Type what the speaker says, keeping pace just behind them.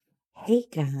Hey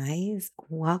guys,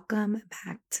 welcome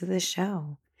back to the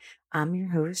show. I'm your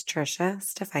host, Trisha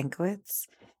Stefankowitz,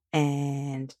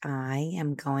 and I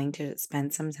am going to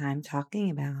spend some time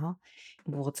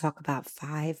we'll talk about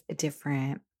five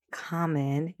different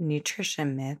common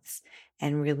nutrition myths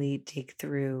and really dig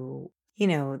through,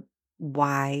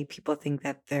 why people think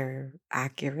that they're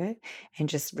accurate and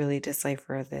just really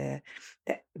decipher the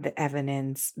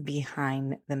evidence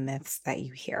behind the myths that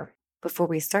you hear. Before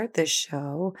we start this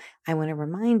show, I want to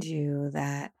remind you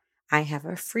that I have a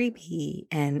freebie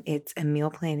and it's a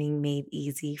meal planning made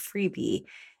easy freebie.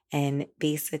 And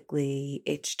basically,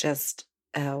 it's just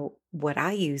what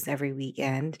I use every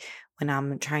weekend when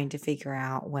I'm trying to figure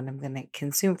out what I'm going to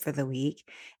consume for the week.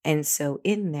 And so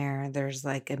in there, there's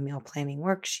like a meal planning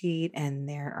worksheet and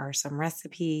there are some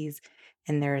recipes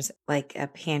and there's like a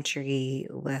pantry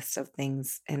list of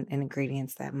things and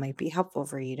ingredients that might be helpful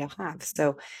for you to have.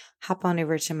 So hop on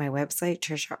over to my website,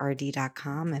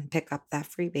 triciard.com, and pick up that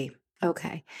freebie.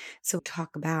 Okay, so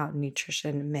talk about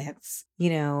nutrition myths.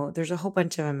 There's a whole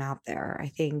bunch of them out there. I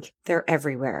think they're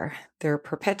everywhere. They're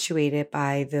perpetuated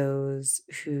by those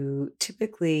who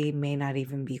typically may not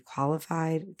even be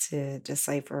qualified to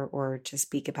decipher or to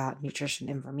speak about nutrition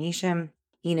information.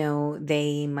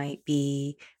 They might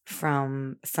be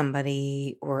from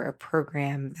somebody or a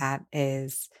program that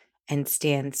is and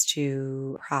stands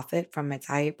to profit from a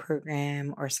diet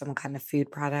program or some kind of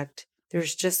food product.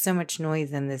 There's just so much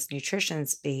noise in this nutrition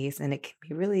space, and it can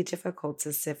be really difficult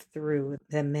to sift through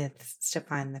the myths to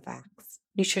find the facts.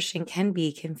 Nutrition can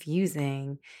be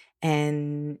confusing,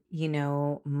 and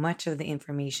much of the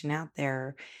information out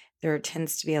there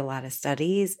tends to be a lot of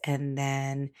studies, and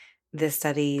then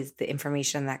the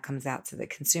information that comes out to the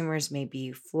consumers may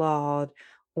be flawed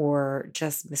or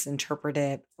just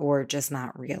misinterpreted or just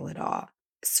not real at all.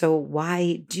 So,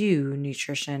 why do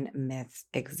nutrition myths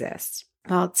exist?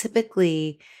 Well,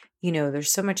 typically,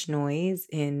 there's so much noise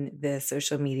in the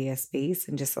social media space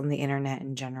and just on the internet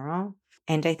in general.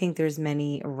 And I think there's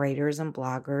many writers and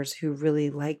bloggers who really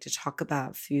like to talk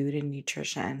about food and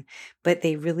nutrition, but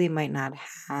they really might not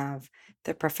have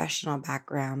the professional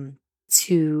background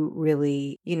to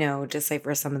really,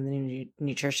 decipher some of the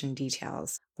nutrition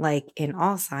details. Like in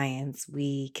all science,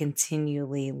 we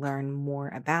continually learn more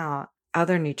about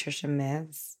other nutrition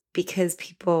myths because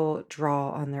people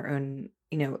draw on their own,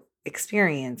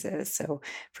 experiences. So,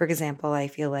 for example, I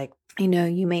feel like,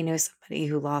 you may know somebody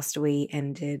who lost weight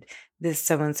and did this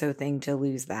so and so thing to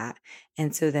lose that.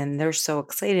 And so then they're so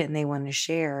excited and they want to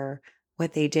share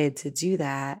what they did to do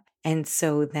that. And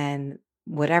so then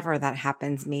whatever that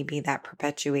happens, maybe that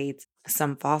perpetuates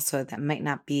some falsehood that might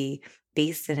not be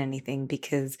based in anything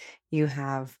because you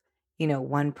have,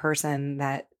 one person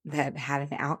that had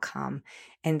an outcome.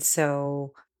 And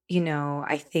so,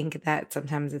 I think that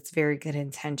sometimes it's very good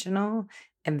intentional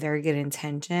and very good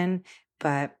intention,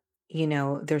 but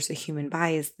there's a human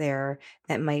bias there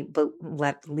that might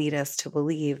lead us to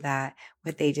believe that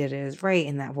what they did is right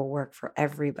and that will work for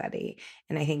everybody.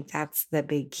 And I think that's the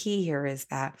big key here is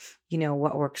that,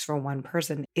 what works for one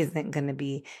person isn't going to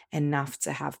be enough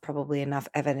to have probably enough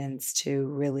evidence to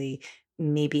really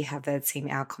maybe have that same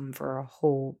outcome for a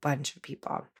whole bunch of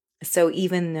people. So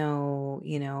even though,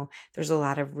 there's a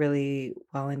lot of really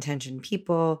well-intentioned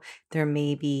people, there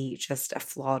may be just a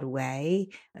flawed way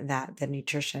that the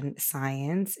nutrition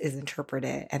science is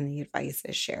interpreted and the advice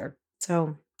is shared.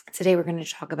 So today we're going to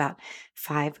talk about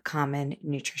five common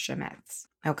nutrition myths.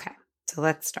 Okay, so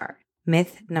let's start.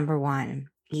 Myth number one,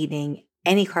 eating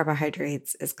any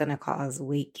carbohydrates is going to cause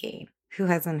weight gain. Who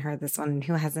hasn't heard this one?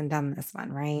 Who hasn't done this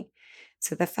one, right?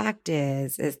 So the fact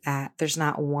is that there's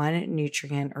not one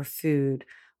nutrient or food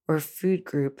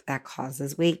group that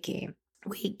causes weight gain.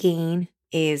 Weight gain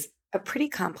is a pretty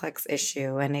complex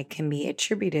issue and it can be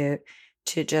attributed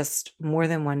to just more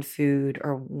than one food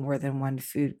or more than one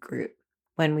food group.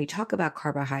 When we talk about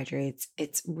carbohydrates,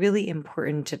 it's really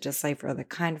important to decipher the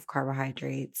kind of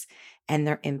carbohydrates and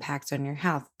their impact on your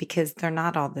health because they're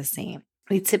not all the same.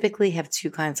 We typically have two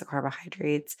kinds of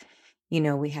carbohydrates.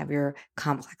 We have your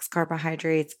complex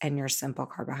carbohydrates and your simple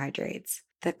carbohydrates.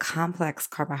 The complex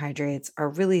carbohydrates are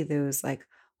really those like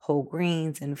whole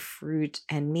grains and fruit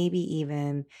and maybe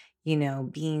even,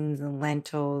 beans and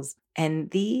lentils.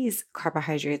 And these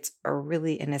carbohydrates are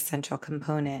really an essential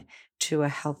component to a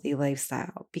healthy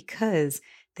lifestyle because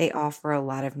they offer a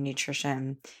lot of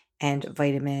nutrition and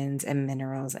vitamins and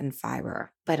minerals and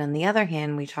fiber. But on the other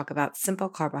hand, we talk about simple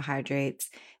carbohydrates.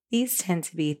 These tend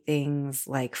to be things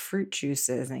like fruit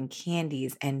juices and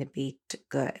candies and baked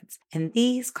goods. And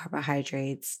these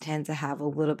carbohydrates tend to have a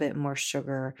little bit more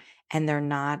sugar and they're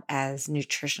not as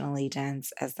nutritionally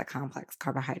dense as the complex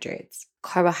carbohydrates.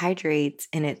 Carbohydrates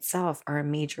in itself are a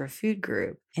major food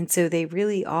group. And so they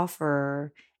really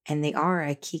offer and they are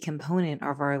a key component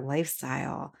of our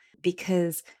lifestyle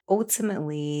because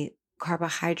ultimately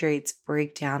carbohydrates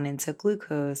break down into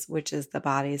glucose, which is the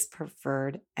body's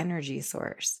preferred energy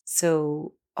source.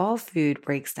 So all food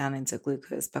breaks down into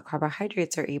glucose, but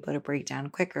carbohydrates are able to break down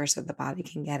quicker so the body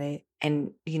can get it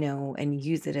and, and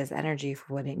use it as energy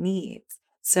for what it needs.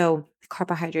 So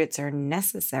carbohydrates are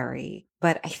necessary,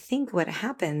 but I think what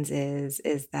happens is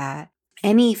that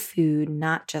any food,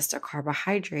 not just a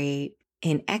carbohydrate,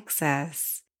 in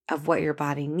excess of what your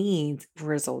body needs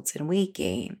results in weight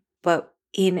gain. But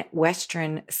in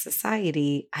Western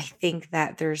society, I think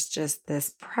that there's just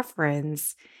this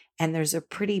preference and there's a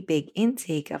pretty big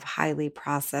intake of highly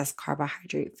processed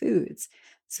carbohydrate foods.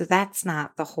 So that's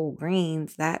not the whole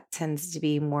grains. That tends to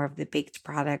be more of the baked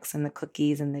products and the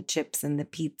cookies and the chips and the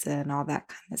pizza and all that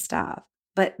kind of stuff.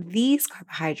 But these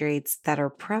carbohydrates that are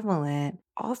prevalent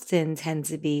often tend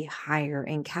to be higher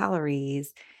in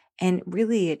calories. And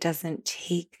really, it doesn't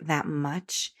take that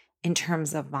much in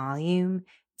terms of volume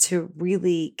to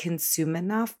really consume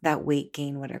enough that weight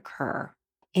gain would occur.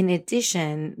 In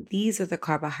addition, these are the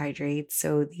carbohydrates.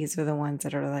 So these are the ones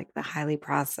that are like the highly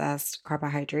processed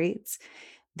carbohydrates.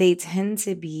 They tend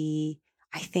to be,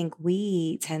 I think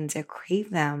we tend to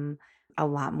crave them a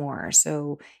lot more.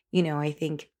 So, I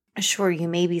think, sure, you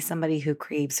may be somebody who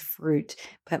craves fruit,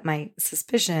 but my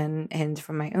suspicion, and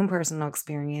from my own personal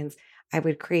experience, I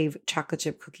would crave chocolate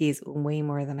chip cookies way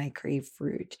more than I crave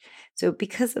fruit. So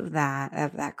because of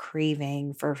that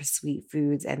craving for sweet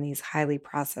foods and these highly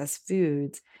processed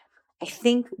foods, I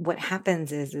think what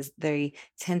happens is they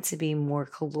tend to be more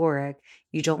caloric.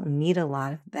 You don't need a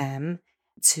lot of them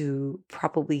to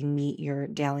probably meet your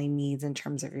daily needs in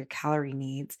terms of your calorie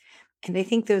needs. And I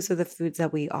think those are the foods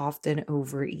that we often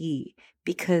overeat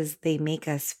because they make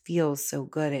us feel so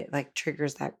good. It like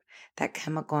triggers that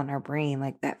chemical in our brain,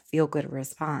 like that feel good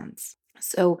response.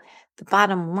 So the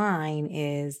bottom line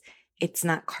is it's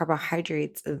not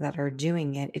carbohydrates that are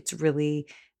doing it. It's really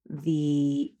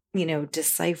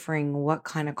deciphering what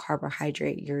kind of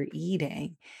carbohydrate you're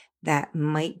eating that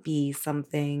might be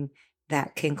something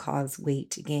that can cause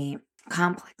weight gain.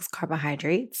 Complex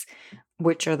carbohydrates,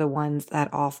 which are the ones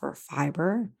that offer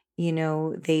fiber,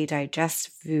 they digest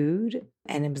food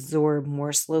and absorb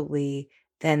more slowly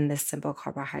than the simple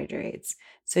carbohydrates.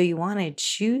 So you want to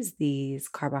choose these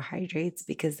carbohydrates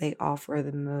because they offer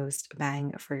the most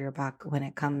bang for your buck when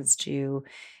it comes to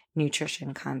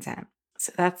nutrition content.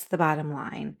 So that's the bottom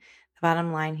line. The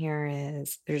bottom line here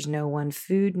is there's no one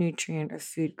food, nutrient, or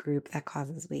food group that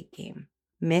causes weight gain.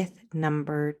 Myth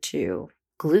number two: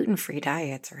 gluten free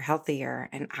diets are healthier,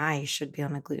 and I should be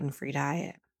on a gluten free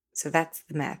diet. So that's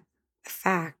the myth. The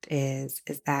fact is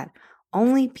that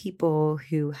only people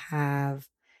who have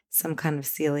some kind of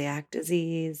celiac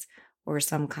disease or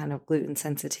some kind of gluten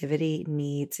sensitivity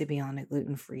need to be on a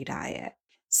gluten free diet.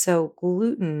 So,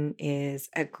 gluten is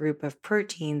a group of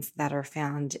proteins that are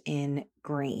found in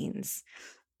grains,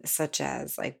 such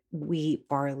as like wheat,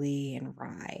 barley, and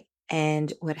rye.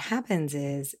 And what happens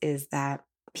is that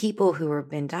people who have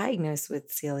been diagnosed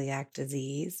with celiac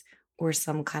disease or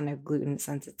some kind of gluten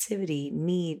sensitivity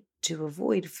need to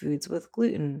avoid foods with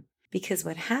gluten because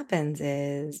what happens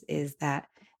is that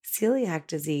celiac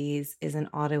disease is an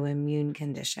autoimmune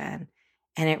condition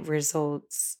and it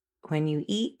results when you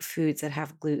eat foods that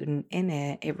have gluten in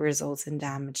it, it results in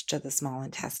damage to the small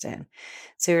intestine.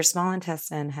 So your small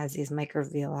intestine has these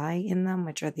microvilli in them,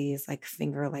 which are these like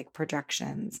finger-like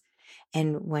projections.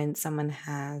 And when someone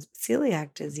has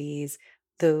celiac disease,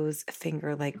 those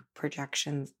finger-like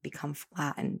projections become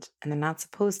flattened and they're not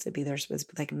supposed to be. They're supposed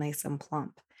to be like nice and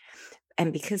plump.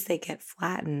 And because they get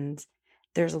flattened,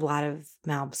 there's a lot of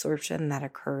malabsorption that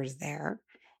occurs there.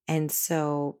 And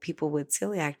so people with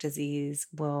celiac disease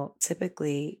will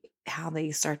typically, how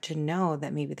they start to know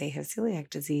that maybe they have celiac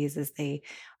disease is they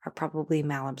are probably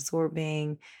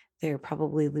malabsorbing, they're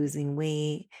probably losing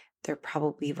weight, they're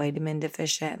probably vitamin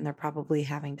deficient, and they're probably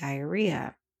having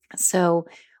diarrhea. So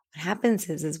what happens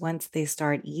is once they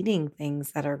start eating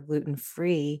things that are gluten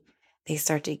free, they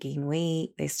start to gain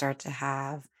weight, they start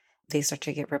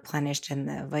to get replenished in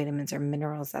the vitamins or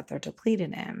minerals that they're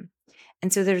depleted in.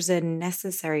 And so there's a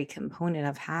necessary component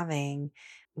of having,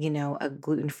 a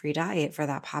gluten-free diet for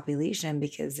that population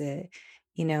because to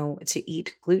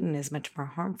eat gluten is much more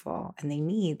harmful and they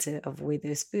need to avoid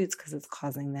those foods because it's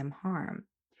causing them harm.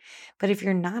 But if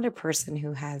you're not a person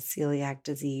who has celiac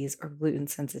disease or gluten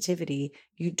sensitivity,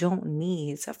 you don't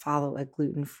need to follow a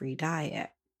gluten free diet.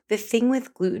 The thing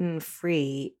with gluten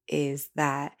free is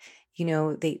that,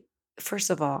 they, first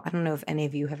of all, I don't know if any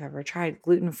of you have ever tried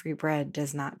gluten free bread,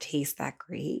 does not taste that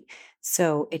great.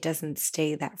 So it doesn't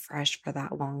stay that fresh for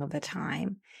that long of a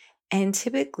time. And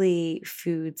typically,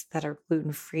 foods that are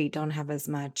gluten free don't have as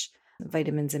much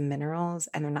vitamins and minerals,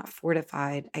 and they're not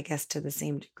fortified, I guess, to the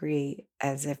same degree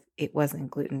as if it wasn't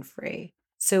gluten free.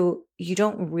 So you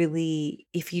don't really,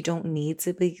 if you don't need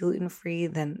to be gluten free,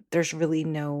 then there's really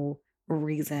no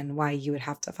reason why you would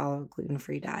have to follow a gluten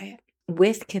free diet.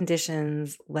 With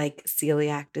conditions like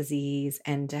celiac disease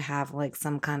and to have like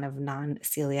some kind of non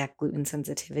celiac gluten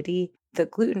sensitivity, the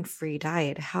gluten free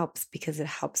diet helps because it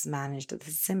helps manage the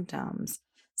symptoms.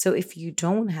 So if you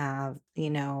don't have,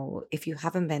 if you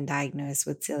haven't been diagnosed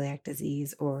with celiac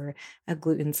disease or a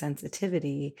gluten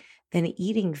sensitivity, then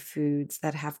eating foods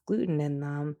that have gluten in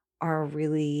them are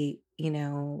really,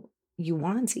 you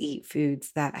want to eat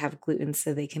foods that have gluten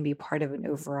so they can be part of an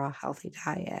overall healthy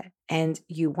diet. And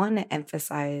you want to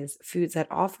emphasize foods that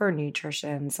offer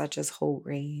nutrition, such as whole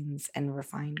grains and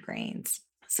refined grains.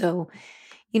 So,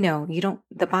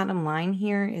 the bottom line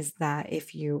here is that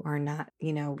if you are not,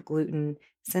 gluten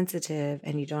sensitive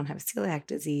and you don't have celiac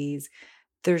disease,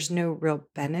 there's no real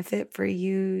benefit for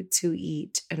you to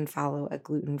eat and follow a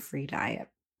gluten free diet.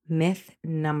 Myth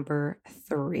number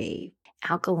three: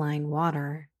 alkaline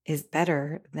water is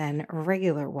better than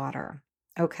regular water.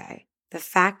 Okay. The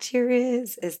fact here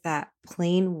is that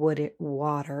plain wooded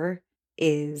water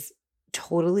is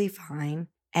totally fine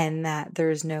and that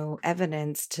there's no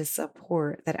evidence to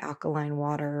support that alkaline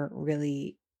water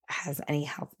really has any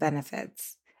health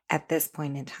benefits at this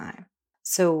point in time.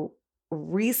 So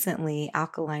recently,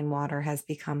 alkaline water has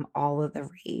become all of the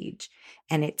rage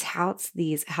and it touts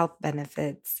these health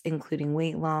benefits, including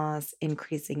weight loss,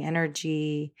 increasing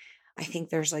energy. I think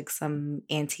there's like some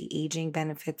anti aging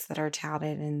benefits that are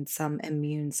touted and some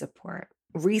immune support.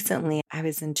 Recently, I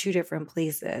was in two different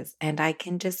places and I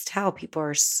can just tell people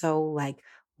are so like,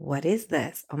 what is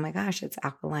this? Oh my gosh, it's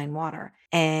alkaline water.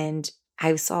 And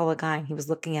I saw a guy and he was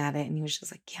looking at it and he was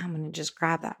just like, yeah, I'm going to just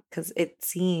grab that because it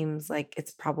seems like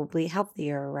it's probably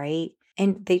healthier, right?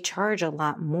 And they charge a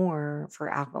lot more for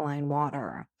alkaline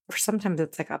water. Or sometimes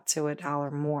it's like up to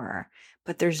 $1 more,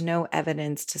 but there's no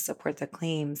evidence to support the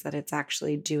claims that it's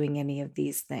actually doing any of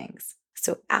these things.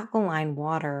 So, alkaline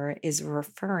water is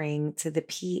referring to the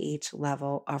pH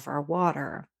level of our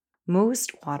water.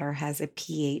 Most water has a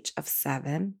pH of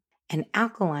 7, and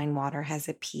alkaline water has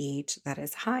a pH that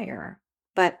is higher.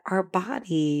 But our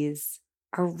bodies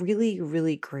are really,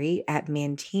 really great at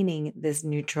maintaining this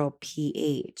neutral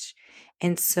pH.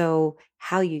 And so,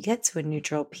 how you get to a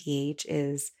neutral pH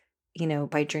is,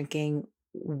 by drinking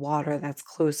water that's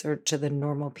closer to the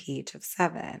normal pH of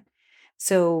 7.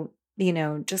 So,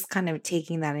 just kind of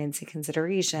taking that into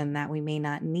consideration that we may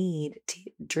not need to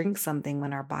drink something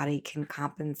when our body can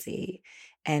compensate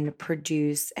and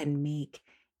produce and make,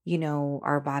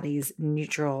 our body's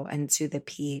neutral and to the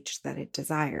pH that it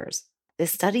desires. The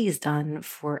studies done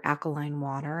for alkaline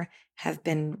water have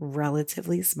been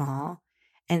relatively small.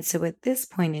 And so at this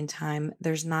point in time,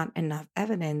 there's not enough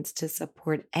evidence to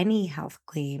support any health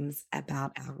claims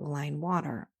about alkaline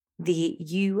water. The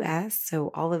US,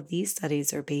 so all of these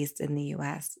studies are based in the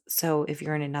US. So if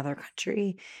you're in another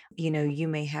country, you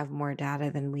may have more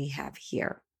data than we have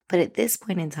here. But at this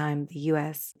point in time, the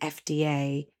US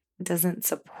FDA doesn't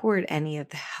support any of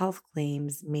the health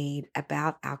claims made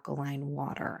about alkaline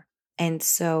water. And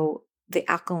so the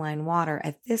alkaline water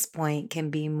at this point can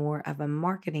be more of a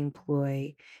marketing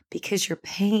ploy because you're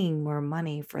paying more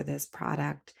money for this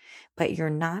product, but you're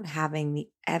not having the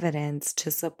evidence to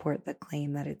support the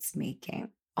claim that it's making.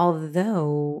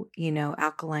 Although,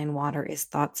 alkaline water is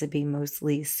thought to be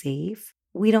mostly safe,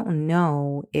 we don't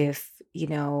know if,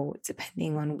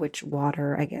 depending on which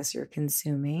water I guess you're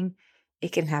consuming,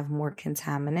 it can have more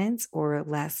contaminants or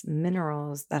less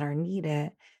minerals that are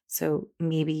needed. So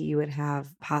maybe you would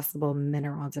have possible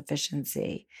mineral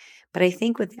deficiency. But I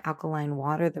think with the alkaline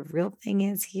water, the real thing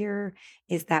is here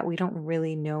is that we don't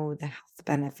really know the health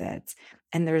benefits.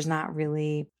 And there's not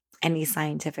really any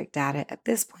scientific data at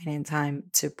this point in time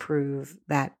to prove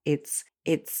that it's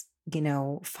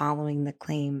following the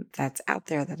claim that's out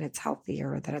there that it's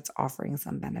healthier or that it's offering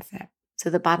some benefit. So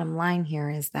the bottom line here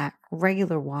is that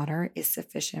regular water is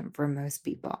sufficient for most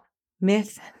people.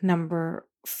 Myth number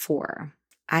 4: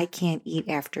 I can't eat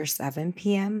after 7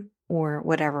 p.m. or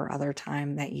whatever other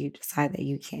time that you decide that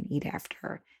you can't eat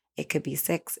after. It could be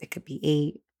 6, it could be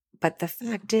 8. But the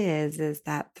fact is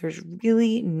that there's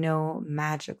really no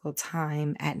magical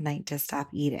time at night to stop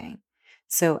eating.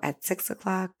 So at 6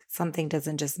 o'clock, something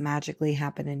doesn't just magically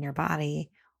happen in your body,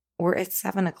 or at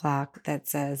 7 o'clock that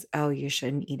says, oh, you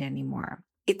shouldn't eat anymore.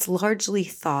 It's largely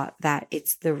thought that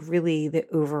it's the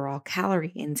overall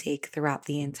calorie intake throughout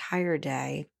the entire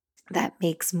day that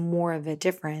makes more of a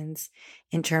difference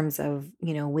in terms of,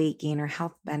 weight gain or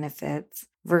health benefits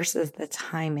versus the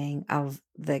timing of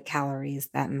the calories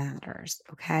that matters.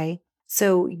 Okay.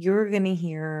 So you're going to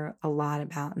hear a lot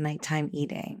about nighttime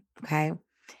eating. Okay.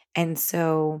 And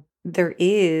so there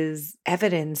is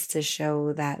evidence to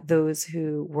show that those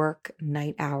who work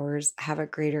night hours have a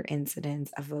greater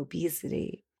incidence of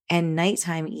obesity. And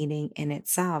nighttime eating in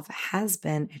itself has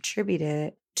been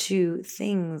attributed to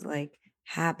things like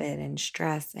habit and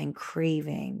stress and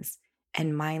cravings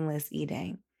and mindless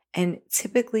eating. And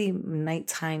typically,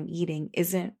 nighttime eating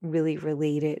isn't really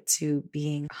related to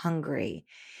being hungry.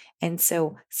 And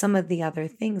so some of the other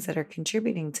things that are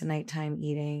contributing to nighttime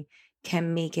eating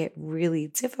can make it really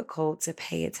difficult to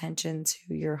pay attention to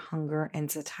your hunger and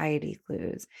satiety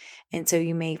clues. And so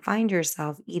you may find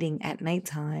yourself eating at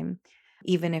nighttime,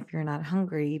 even if you're not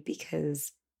hungry,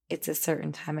 because it's a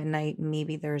certain time at night.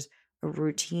 Maybe there's a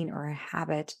routine or a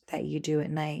habit that you do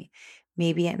at night.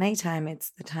 Maybe at nighttime,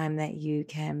 it's the time that you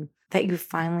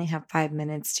finally have 5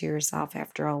 minutes to yourself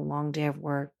after a long day of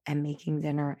work and making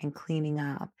dinner and cleaning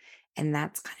up. And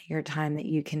that's kind of your time that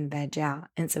you can veg out.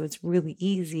 And so it's really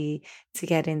easy to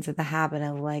get into the habit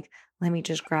of like, let me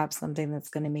just grab something that's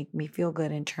going to make me feel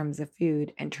good in terms of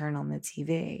food and turn on the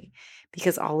TV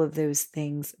because all of those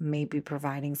things may be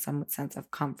providing some sense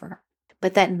of comfort.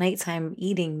 But that nighttime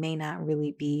eating may not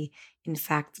really be, in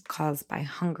fact, caused by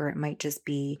hunger. It might just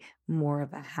be more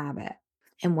of a habit.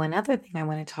 And one other thing I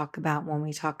want to talk about when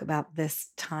we talk about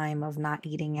this time of not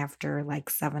eating after like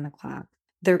 7 o'clock,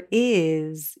 there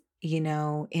is,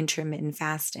 intermittent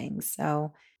fasting.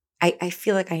 So I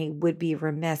feel like I would be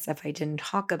remiss if I didn't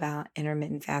talk about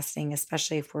intermittent fasting,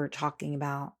 especially if we're talking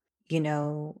about,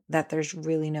 that there's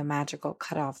really no magical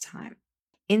cutoff time.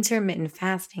 Intermittent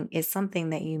fasting is something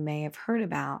that you may have heard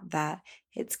about that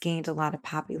it's gained a lot of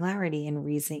popularity in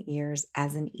recent years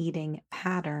as an eating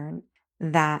pattern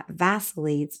that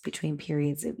vacillates between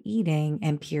periods of eating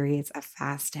and periods of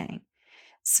fasting.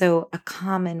 So, a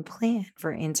common plan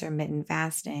for intermittent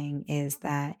fasting is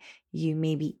that you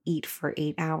maybe eat for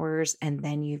 8 hours and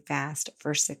then you fast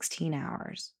for 16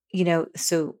 hours.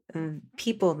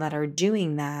 People that are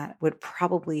doing that would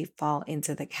probably fall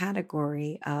into the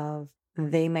category of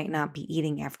they might not be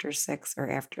eating after 6 or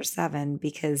after 7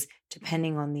 because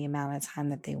depending on the amount of time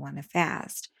that they want to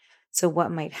fast. So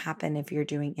what might happen if you're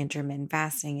doing intermittent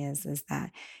fasting is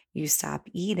that you stop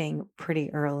eating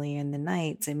pretty early in the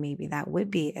night. So maybe that would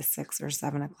be a 6 or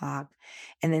 7 o'clock.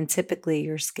 And then typically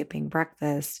you're skipping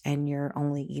breakfast and you're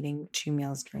only eating 2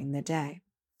 meals during the day.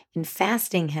 And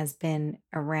fasting has been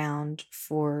around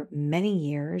for many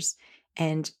years,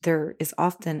 and there is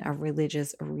often a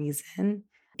religious reason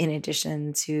in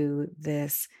addition to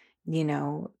this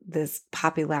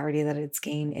popularity that it's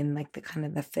gained in like the kind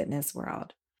of the fitness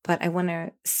world. But I want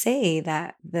to say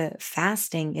that the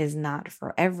fasting is not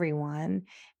for everyone,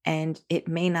 and it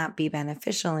may not be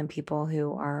beneficial in people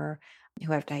who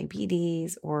have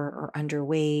diabetes or are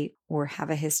underweight or have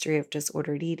a history of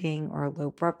disordered eating or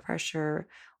low blood pressure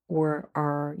or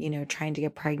are, trying to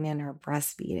get pregnant or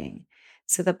breastfeeding.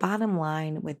 So the bottom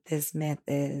line with this myth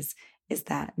is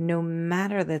that no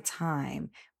matter the time,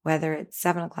 whether it's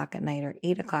 7 o'clock at night or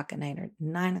 8 o'clock at night or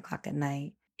 9 o'clock at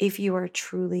night, if you are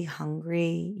truly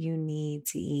hungry, you need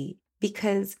to eat.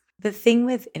 Because the thing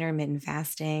with intermittent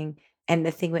fasting and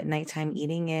the thing with nighttime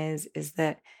eating is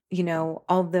that,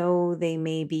 although they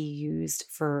may be used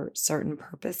for certain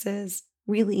purposes,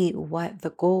 really what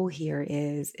the goal here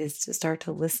is to start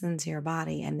to listen to your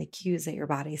body and the cues that your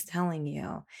body is telling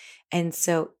you. And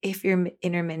so if you're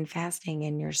intermittent fasting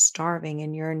and you're starving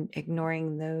and you're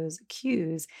ignoring those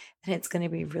cues, then it's going to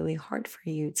be really hard for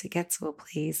you to get to a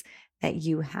place that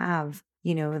you have,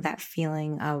 that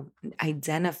feeling of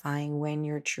identifying when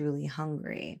you're truly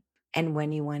hungry and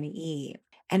when you want to eat.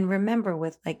 And remember,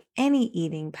 with like any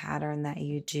eating pattern that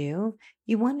you do,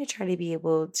 you want to try to be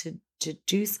able to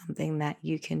do something that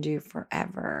you can do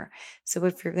forever. So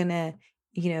if you're gonna,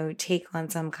 take on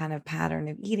some kind of pattern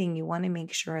of eating, you want to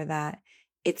make sure that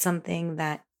it's something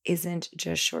that isn't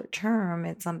just short term.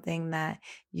 It's something that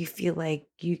you feel like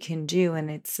you can do and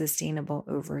it's sustainable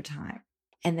over time.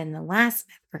 And then the last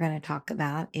myth we're going to talk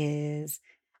about is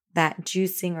that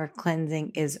juicing or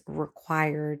cleansing is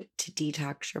required to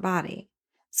detox your body.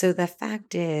 So the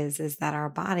fact is that our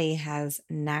body has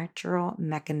natural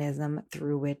mechanism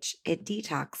through which it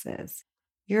detoxes.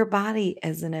 Your body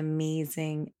is an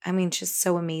amazing, I mean, just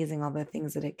so amazing, all the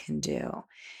things that it can do.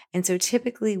 And so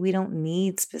typically we don't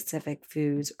need specific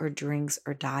foods or drinks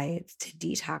or diets to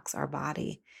detox our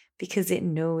body because it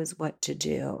knows what to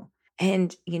do.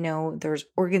 And, there's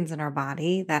organs in our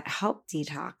body that help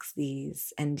detox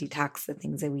these and detox the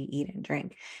things that we eat and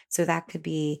drink. So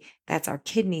that's our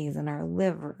kidneys and our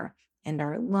liver and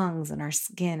our lungs and our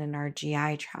skin and our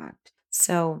GI tract.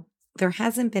 So there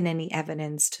hasn't been any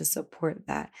evidence to support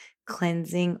that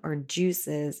cleansing or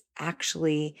juices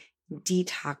actually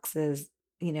detoxes,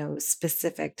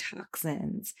 specific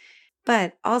toxins.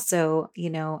 But also,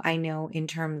 I know in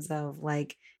terms of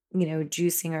like,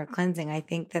 juicing or cleansing, I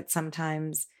think that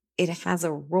sometimes it has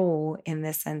a role in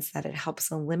the sense that it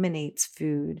helps eliminates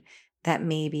food that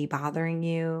may be bothering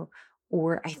you.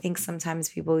 Or I think sometimes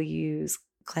people use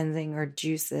cleansing or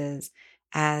juices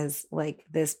as like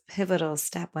this pivotal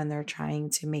step when they're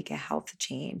trying to make a health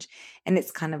change. And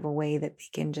it's kind of a way that they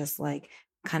can just like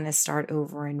kind of start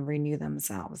over and renew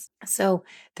themselves. So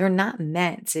they're not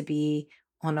meant to be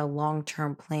on a long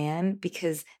term plan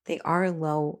because they are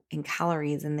low in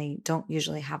calories and they don't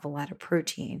usually have a lot of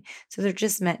protein. So they're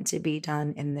just meant to be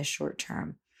done in the short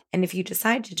term. And if you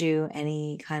decide to do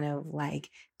any kind of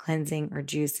like cleansing or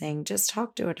juicing, just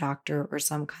talk to a doctor or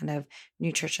some kind of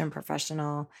nutrition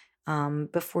professional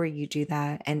before you do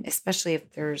that. And especially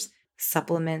if there's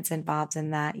supplements involved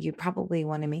in that, you probably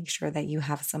want to make sure that you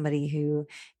have somebody who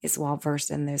is well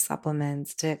versed in those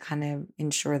supplements to kind of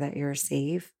ensure that you're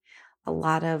safe. A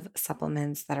lot of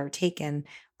supplements that are taken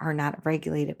are not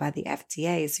regulated by the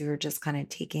FDA. So you're just kind of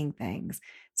taking things.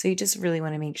 So you just really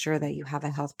want to make sure that you have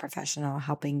a health professional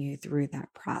helping you through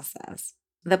that process.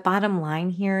 The bottom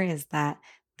line here is that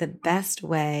the best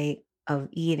way of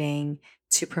eating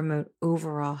to promote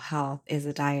overall health is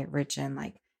a diet rich in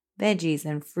like veggies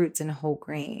and fruits and whole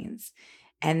grains.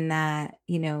 And that,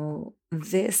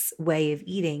 this way of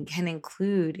eating can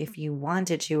include, if you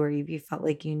wanted to, or if you felt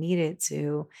like you needed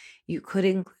to, you could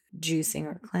include juicing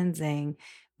or cleansing,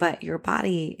 but your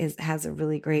body has a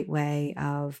really great way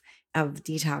of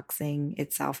detoxing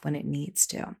itself when it needs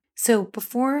to. So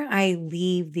before I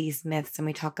leave these myths and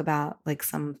we talk about like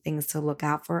some things to look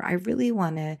out for, I really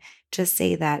want to just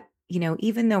say that,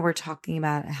 even though we're talking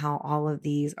about how all of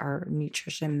these are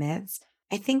nutrition myths,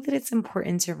 I think that it's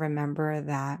important to remember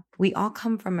that we all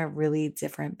come from a really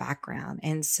different background.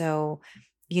 And so,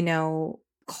 you know,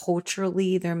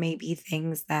 culturally, there may be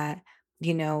things that,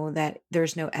 that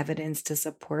there's no evidence to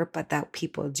support, but that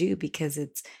people do because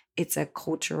it's a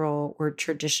cultural or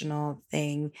traditional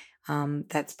thing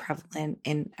that's prevalent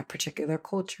in a particular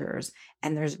cultures,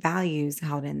 and there's values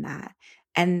held in that.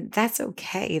 And that's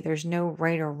okay. There's no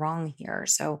right or wrong here.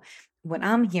 So, what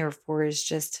I'm here for is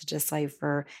just to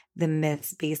decipher the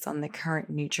myths based on the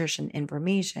current nutrition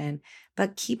information,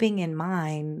 but keeping in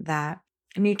mind that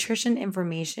nutrition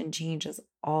information changes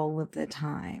all of the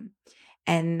time.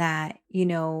 And that,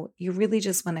 you really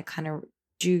just want to kind of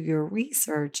do your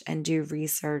research and do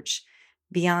research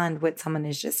beyond what someone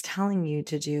is just telling you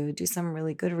to do. Do some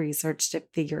really good research to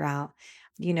figure out,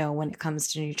 when it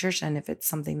comes to nutrition, if it's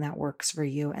something that works for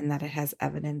you and that it has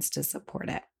evidence to support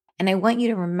it. And I want you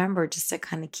to remember just to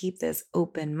kind of keep this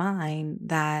open mind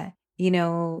that,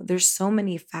 there's so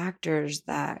many factors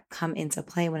that come into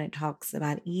play when it talks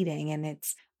about eating. And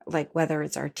it's like whether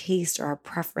it's our taste or our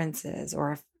preferences or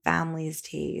our family's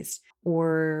taste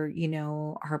or,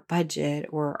 our budget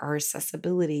or our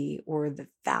accessibility or the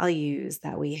values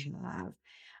that we have.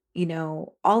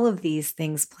 All of these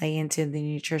things play into the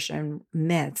nutrition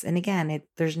myths. And again,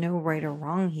 there's no right or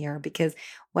wrong here because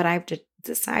what I've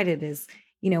decided is,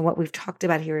 what we've talked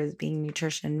about here is being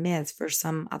nutrition myths. For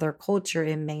some other culture,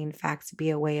 it may in fact be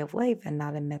a way of life and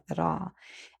not a myth at all.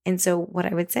 And so, what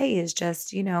I would say is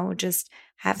just, just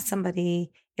have somebody,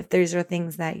 if those are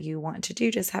things that you want to do,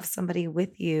 just have somebody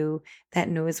with you that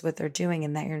knows what they're doing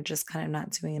and that you're just kind of not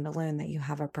doing it alone, that you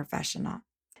have a professional.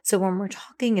 So, when we're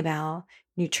talking about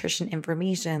nutrition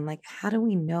information, like how do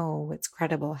we know what's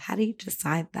credible? How do you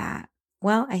decide that?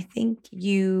 Well, I think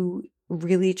you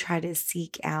really try to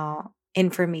seek out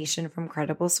information from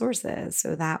credible sources.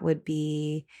 So that would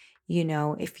be,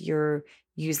 if you're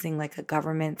using like a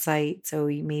government site, so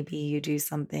maybe you do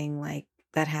something like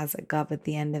that has a gov at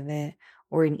the end of it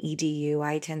or an edu.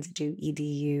 I tend to do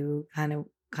edu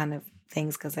kind of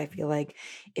things because I feel like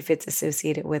if it's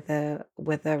associated with a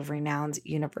renowned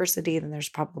university, then there's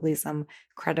probably some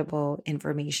credible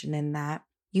information in that.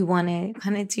 You want to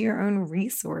kind of do your own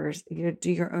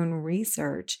do your own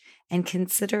research and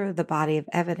consider the body of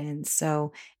evidence.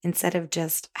 So instead of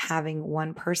just having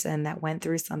one person that went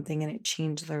through something and it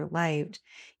changed their life,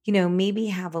 maybe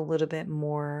have a little bit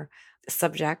more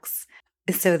subjects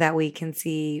so that we can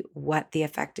see what the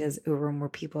effect is over more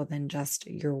people than just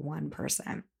your one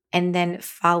person. And then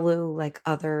follow like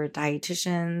other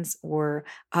dietitians or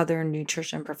other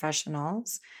nutrition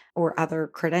professionals or other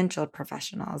credentialed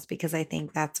professionals, because I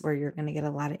think that's where you're going to get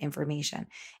a lot of information.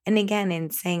 And again, in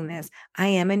saying this, I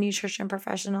am a nutrition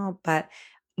professional, but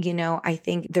I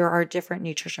think there are different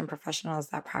nutrition professionals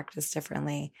that practice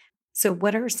differently. So,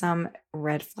 what are some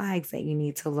red flags that you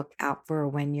need to look out for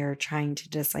when you're trying to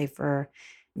decipher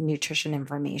nutrition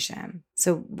information?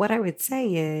 So, what I would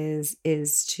say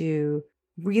is to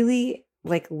really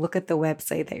like look at the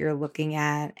website that you're looking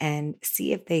at and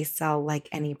see if they sell like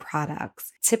any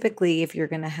products. Typically, if you're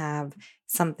going to have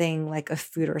something like a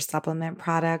food or supplement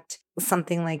product,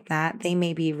 something like that, they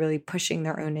may be really pushing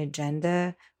their own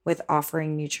agenda with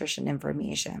offering nutrition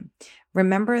information.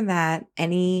 Remember that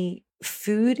any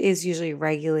food is usually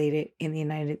regulated in the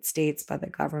United States by the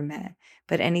government,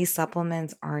 but any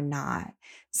supplements are not.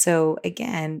 So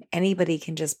again, anybody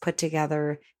can just put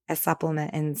together a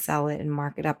supplement and sell it and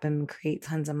mark it up and create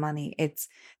tons of money. It's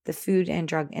the food and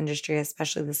drug industry,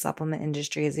 especially the supplement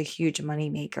industry, is a huge money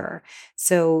maker.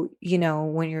 So,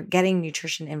 when you're getting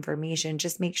nutrition information,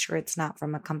 just make sure it's not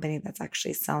from a company that's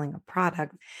actually selling a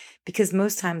product, because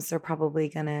most times they're probably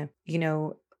going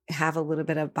to, have a little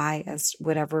bit of bias,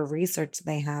 whatever research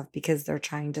they have, because they're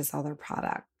trying to sell their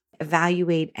product.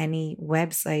 Evaluate any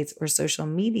websites or social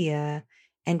media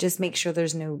and just make sure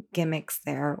there's no gimmicks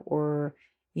there, or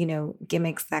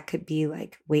gimmicks that could be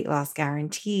like weight loss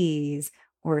guarantees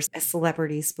or a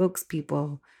celebrity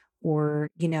spokespeople, or,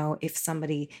 if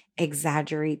somebody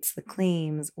exaggerates the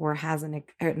claims or has an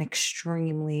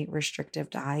extremely restrictive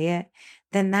diet,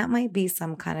 then that might be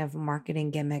some kind of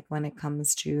marketing gimmick when it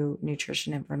comes to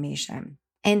nutrition information.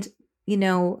 And,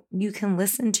 you can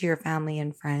listen to your family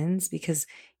and friends because,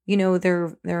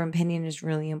 their opinion is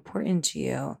really important to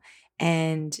you.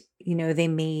 And, they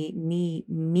may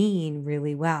mean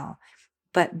really well,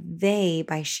 but they,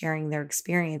 by sharing their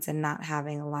experience and not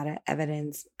having a lot of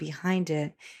evidence behind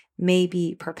it, may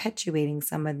be perpetuating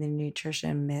some of the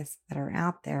nutrition myths that are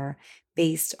out there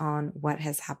based on what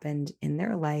has happened in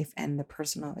their life and the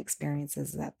personal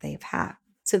experiences that they've had.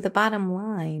 So, the bottom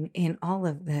line in all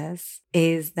of this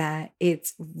is that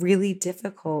it's really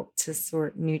difficult to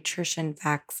sort nutrition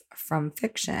facts from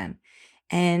fiction,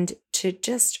 and to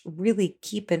just really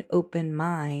keep an open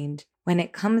mind when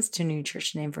it comes to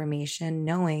nutrition information,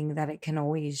 knowing that it can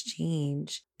always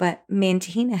change, but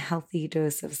maintain a healthy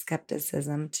dose of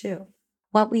skepticism too.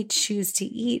 What we choose to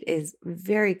eat is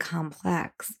very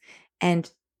complex,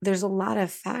 and there's a lot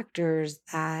of factors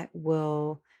that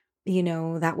will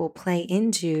play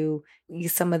into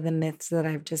some of the myths that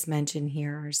I've just mentioned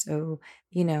here. So,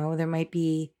 there might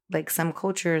be like some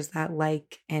cultures that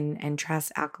like and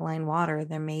trust alkaline water.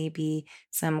 There may be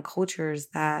some cultures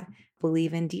that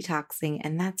believe in detoxing,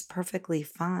 and that's perfectly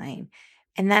fine.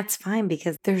 And that's fine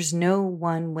because there's no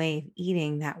one way of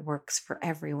eating that works for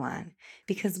everyone,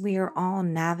 because we are all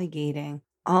navigating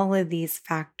all of these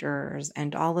factors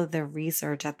and all of the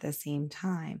research at the same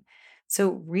time. So,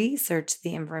 research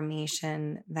the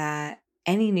information that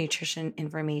any nutrition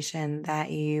information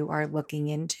that you are looking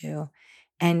into,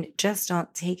 and just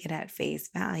don't take it at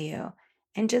face value,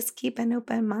 and just keep an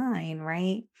open mind,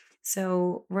 right?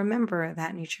 So, remember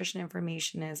that nutrition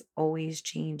information is always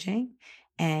changing.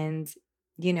 And,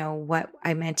 what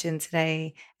I mentioned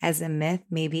today as a myth,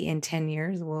 maybe in 10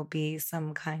 years will be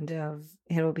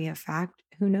it'll be a fact.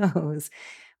 Who knows?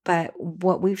 But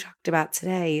what we've talked about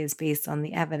today is based on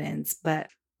the evidence, but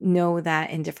know that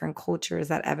in different cultures,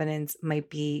 that evidence might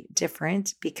be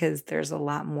different because there's a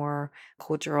lot more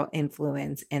cultural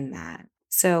influence in that.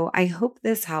 So I hope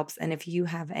this helps. And if you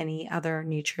have any other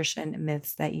nutrition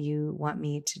myths that you want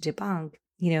me to debunk,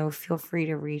 feel free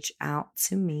to reach out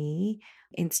to me,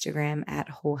 Instagram at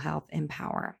Whole Health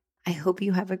Empower. I hope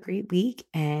you have a great week,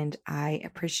 and I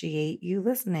appreciate you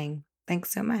listening.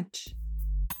 Thanks so much.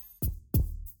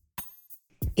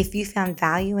 If you found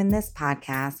value in this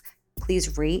podcast,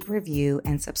 please rate, review,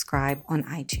 and subscribe on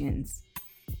iTunes.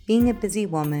 Being a busy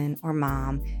woman or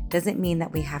mom doesn't mean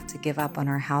that we have to give up on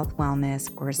our health,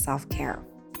 wellness, or self-care.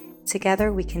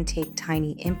 Together, we can take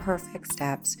tiny, imperfect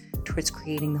steps towards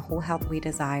creating the whole health we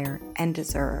desire and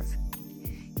deserve.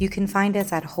 You can find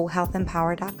us at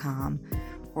wholehealthempower.com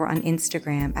or on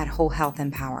Instagram at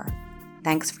wholehealthempower.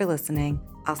 Thanks for listening.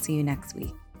 I'll see you next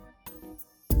week.